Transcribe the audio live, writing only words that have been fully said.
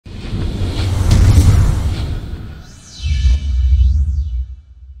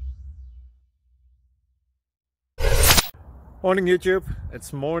Morning YouTube,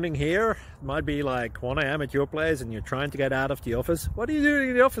 it's morning here. It might be like 1 a.m. at your place and you're trying to get out of the office. What are you doing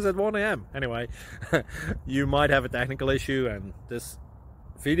in the office at 1 a.m.? Anyway, you might have a technical issue and this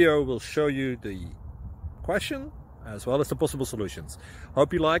video will show you the question as well as the possible solutions.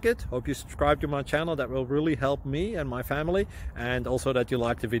 Hope you like it, hope you subscribe to my channel. That will really help me and my family, and also that you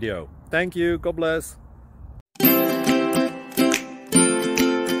like the video. Thank you, God bless.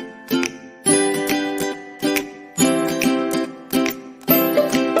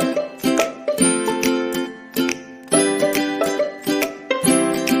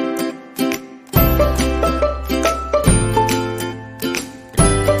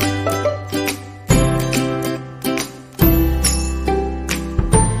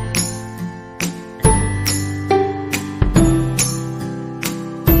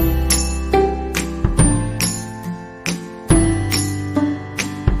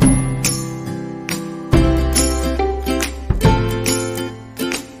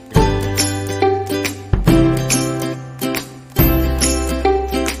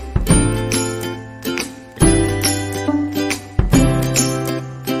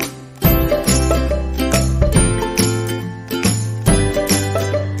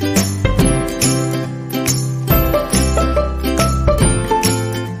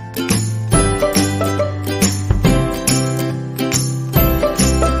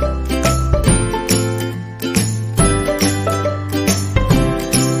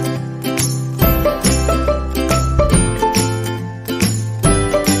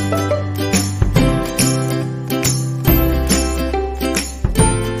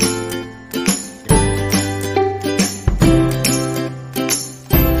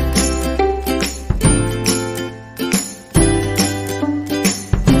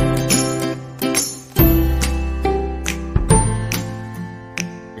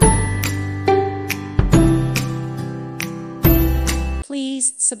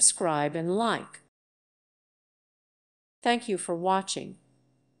 Please subscribe and like. Thank you for watching.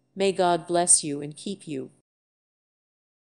 May God bless you and keep you.